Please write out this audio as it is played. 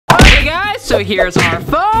guys, so here's our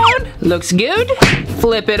phone. Looks good.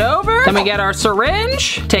 Flip it over. Then we get our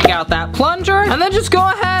syringe. Take out that plunger. And then just go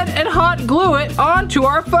ahead and hot glue it onto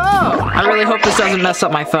our phone. I really hope this doesn't mess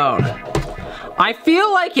up my phone. I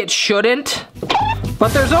feel like it shouldn't,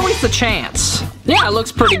 but there's always the chance. Yeah, it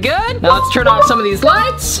looks pretty good. Now let's turn off some of these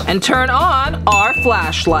lights and turn on our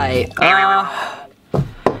flashlight.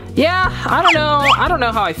 Yeah, I don't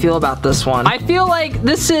know how I feel about this one. I feel like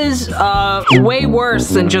this is way worse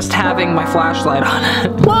than just having my flashlight on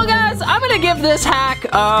it. Well guys, I'm gonna give this hack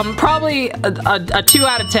probably a 2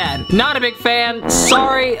 out of 10. Not a big fan,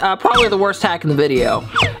 sorry, probably the worst hack in the video.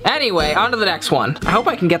 Anyway, on to the next one. I hope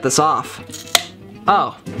I can get this off.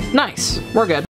 Oh, nice, we're good.